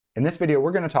In this video,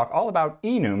 we're going to talk all about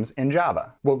enums in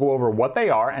Java. We'll go over what they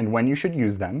are and when you should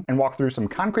use them, and walk through some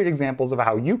concrete examples of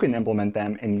how you can implement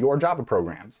them in your Java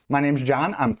programs. My name's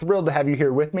John. I'm thrilled to have you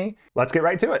here with me. Let's get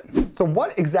right to it. So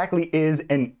what exactly is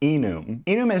an enum?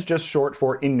 Enum is just short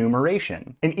for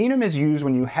enumeration. An enum is used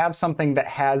when you have something that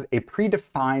has a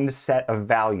predefined set of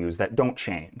values that don't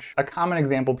change. A common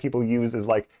example people use is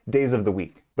like days of the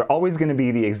week. They're always going to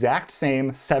be the exact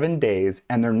same 7 days,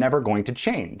 and they're never going to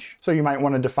change. So you might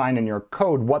want to define in your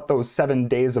code what those 7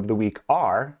 days of the week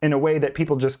are in a way that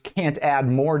people just can't add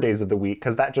more days of the week,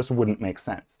 because that just wouldn't make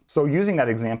sense. So using that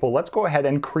example, let's go ahead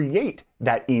and create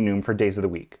that enum for days of the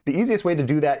week. The easiest way to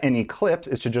do that in Eclipse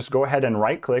is to just go ahead and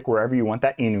right-click wherever you want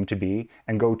that enum to be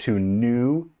and go to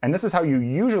New. And this is how you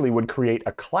usually would create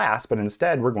a class, but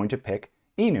instead we're going to pick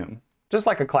enum. Just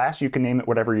like a class, you can name it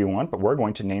whatever you want, but we're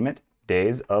going to name it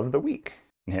days of the week.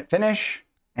 And hit finish,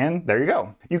 and there you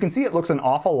go. You can see it looks an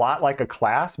awful lot like a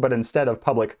class, but instead of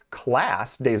public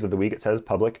class days of the week, it says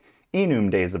public enum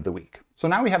days of the week. So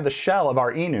now we have the shell of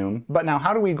our enum, but now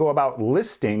how do we go about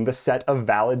listing the set of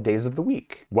valid days of the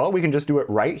week? Well, we can just do it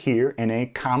right here in a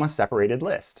comma-separated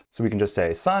list. So we can just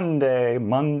say Sunday,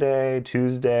 Monday,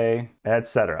 Tuesday,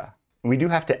 etc. We do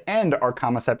have to end our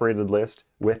comma-separated list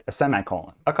with a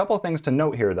semicolon. A couple of things to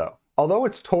note here though. Although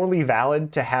it's totally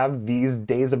valid to have these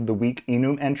days of the week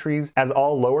enum entries as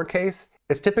all lowercase,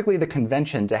 it's typically the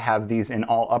convention to have these in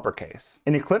all uppercase.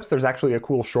 In Eclipse, there's actually a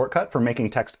cool shortcut for making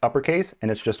text uppercase, and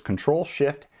it's just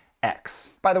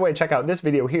Control-Shift-X. By the way, check out this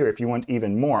video here if you want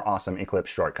even more awesome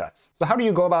Eclipse shortcuts. So how do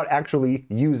you go about actually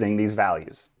using these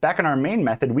values? Back in our main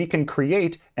method, we can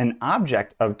create an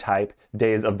object of type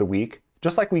days of the week,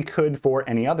 just like we could for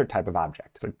any other type of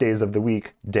object. So days of the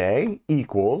week day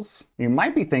equals, you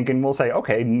might be thinking we'll say,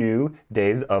 okay, new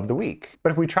days of the week.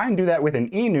 But if we try and do that with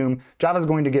an enum, Java's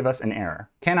going to give us an error.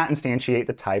 Cannot instantiate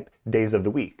the type days of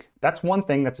the week. That's one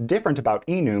thing that's different about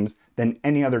enums than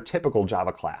any other typical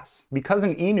Java class. Because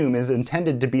an enum is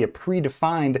intended to be a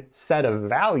predefined set of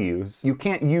values, you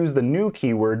can't use the new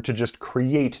keyword to just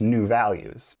create new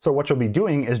values. So what you'll be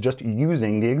doing is just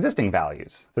using the existing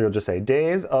values. So you'll just say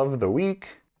days of the week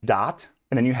dot,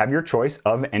 and then you have your choice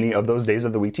of any of those days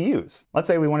of the week to use. Let's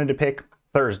say we wanted to pick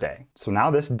Thursday. So now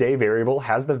this day variable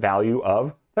has the value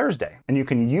of Thursday. And you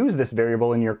can use this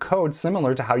variable in your code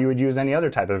similar to how you would use any other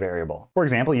type of variable. For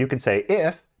example, you could say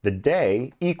if the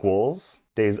day equals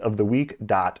days of the week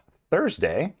dot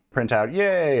Thursday, print out,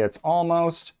 yay, it's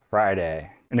almost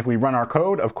Friday. And if we run our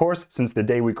code, of course, since the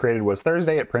day we created was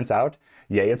Thursday, it prints out,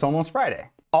 yay, it's almost Friday.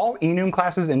 All enum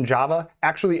classes in Java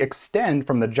actually extend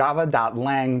from the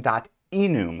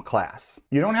java.lang.enum class.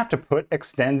 You don't have to put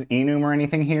extends enum or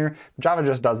anything here. Java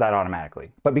just does that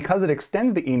automatically. But because it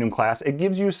extends the enum class, it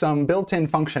gives you some built-in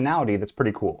functionality that's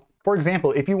pretty cool. For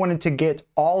example, if you wanted to get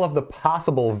all of the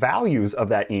possible values of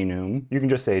that enum, you can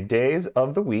just say days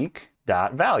of the week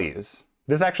dot values.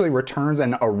 This actually returns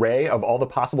an array of all the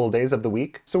possible days of the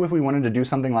week. So if we wanted to do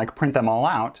something like print them all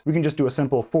out, we can just do a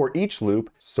simple for each loop.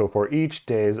 So for each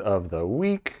days of the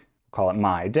week, call it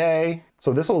my day.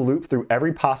 So this will loop through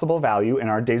every possible value in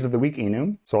our days of the week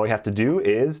enum. So all we have to do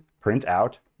is print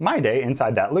out my day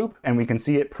inside that loop, and we can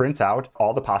see it prints out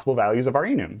all the possible values of our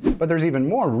enum. But there's even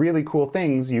more really cool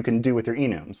things you can do with your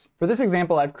enums. For this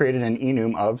example, I've created an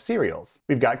enum of cereals.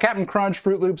 We've got Captain Crunch,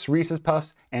 Fruit Loops, Reese's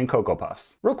Puffs, and Cocoa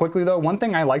Puffs. Real quickly though, one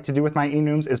thing I like to do with my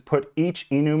enums is put each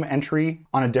enum entry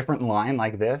on a different line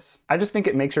like this. I just think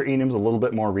it makes your enums a little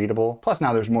bit more readable. Plus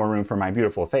now there's more room for my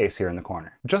beautiful face here in the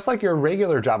corner. Just like your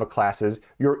regular Java classes,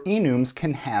 your enums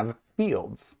can have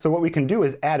fields. So what we can do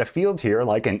is add a field here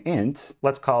like an int.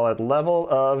 Let's call it level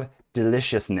of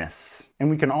deliciousness. And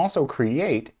we can also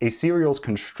create a cereals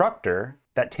constructor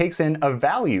that takes in a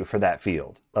value for that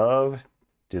field of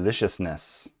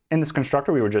deliciousness. In this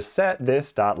constructor, we would just set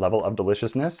this dot level of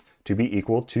deliciousness to be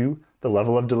equal to the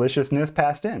level of deliciousness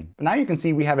passed in. But now you can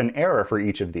see we have an error for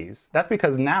each of these. That's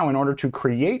because now in order to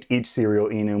create each cereal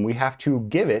enum, we have to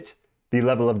give it the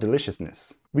level of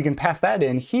deliciousness. We can pass that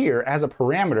in here as a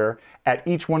parameter at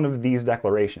each one of these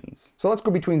declarations. So let's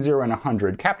go between 0 and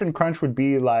 100. Captain Crunch would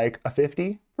be like a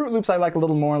 50. Fruit Loops I like a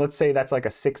little more. Let's say that's like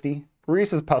a 60.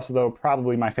 Reese's Puffs though,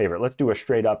 probably my favorite. Let's do a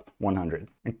straight up 100.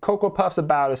 And Cocoa Puffs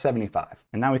about a 75.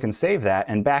 And now we can save that,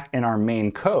 and back in our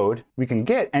main code, we can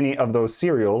get any of those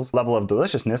cereals level of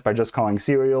deliciousness by just calling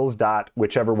cereals dot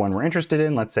whichever one we're interested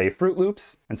in. Let's say Fruit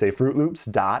Loops, and say Fruit Loops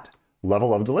dot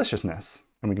level of deliciousness.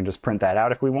 And we can just print that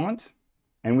out if we want.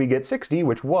 And we get 60,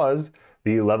 which was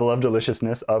the level of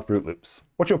deliciousness of Fruit Loops.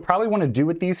 What you'll probably want to do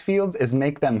with these fields is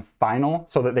make them final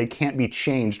so that they can't be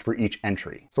changed for each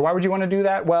entry. So why would you want to do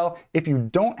that? Well, if you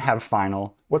don't have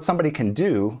final, what somebody can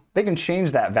do, they can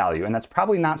change that value, and that's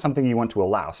probably not something you want to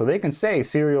allow. So they can say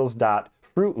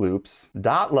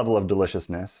cereals.fruitloops.level of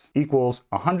deliciousness equals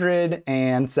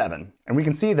 107. And we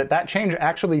can see that that change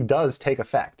actually does take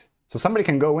effect. So somebody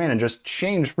can go in and just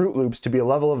change Fruit Loops to be a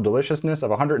level of deliciousness of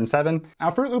 107.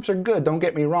 Now, Fruit Loops are good, don't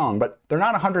get me wrong, but they're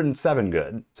not 107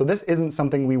 good. So this isn't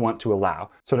something we want to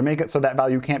allow. So to make it so that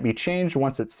value can't be changed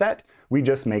once it's set, we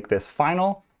just make this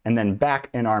final, and then back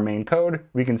in our main code,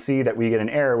 we can see that we get an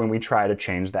error when we try to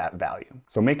change that value.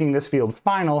 So making this field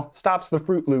final stops the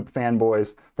Fruit Loop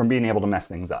fanboys from being able to mess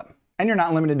things up. And you're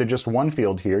not limited to just one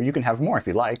field here, you can have more if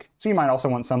you like. So you might also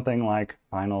want something like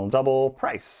final double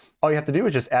price. All you have to do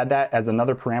is just add that as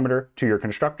another parameter to your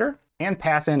constructor and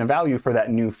pass in a value for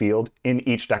that new field in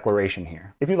each declaration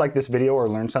here. If you like this video or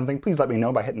learned something, please let me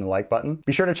know by hitting the like button.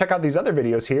 Be sure to check out these other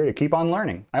videos here to keep on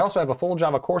learning. I also have a full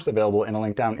Java course available in a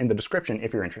link down in the description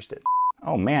if you're interested.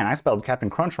 Oh man, I spelled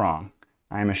Captain Crunch wrong.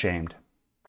 I am ashamed.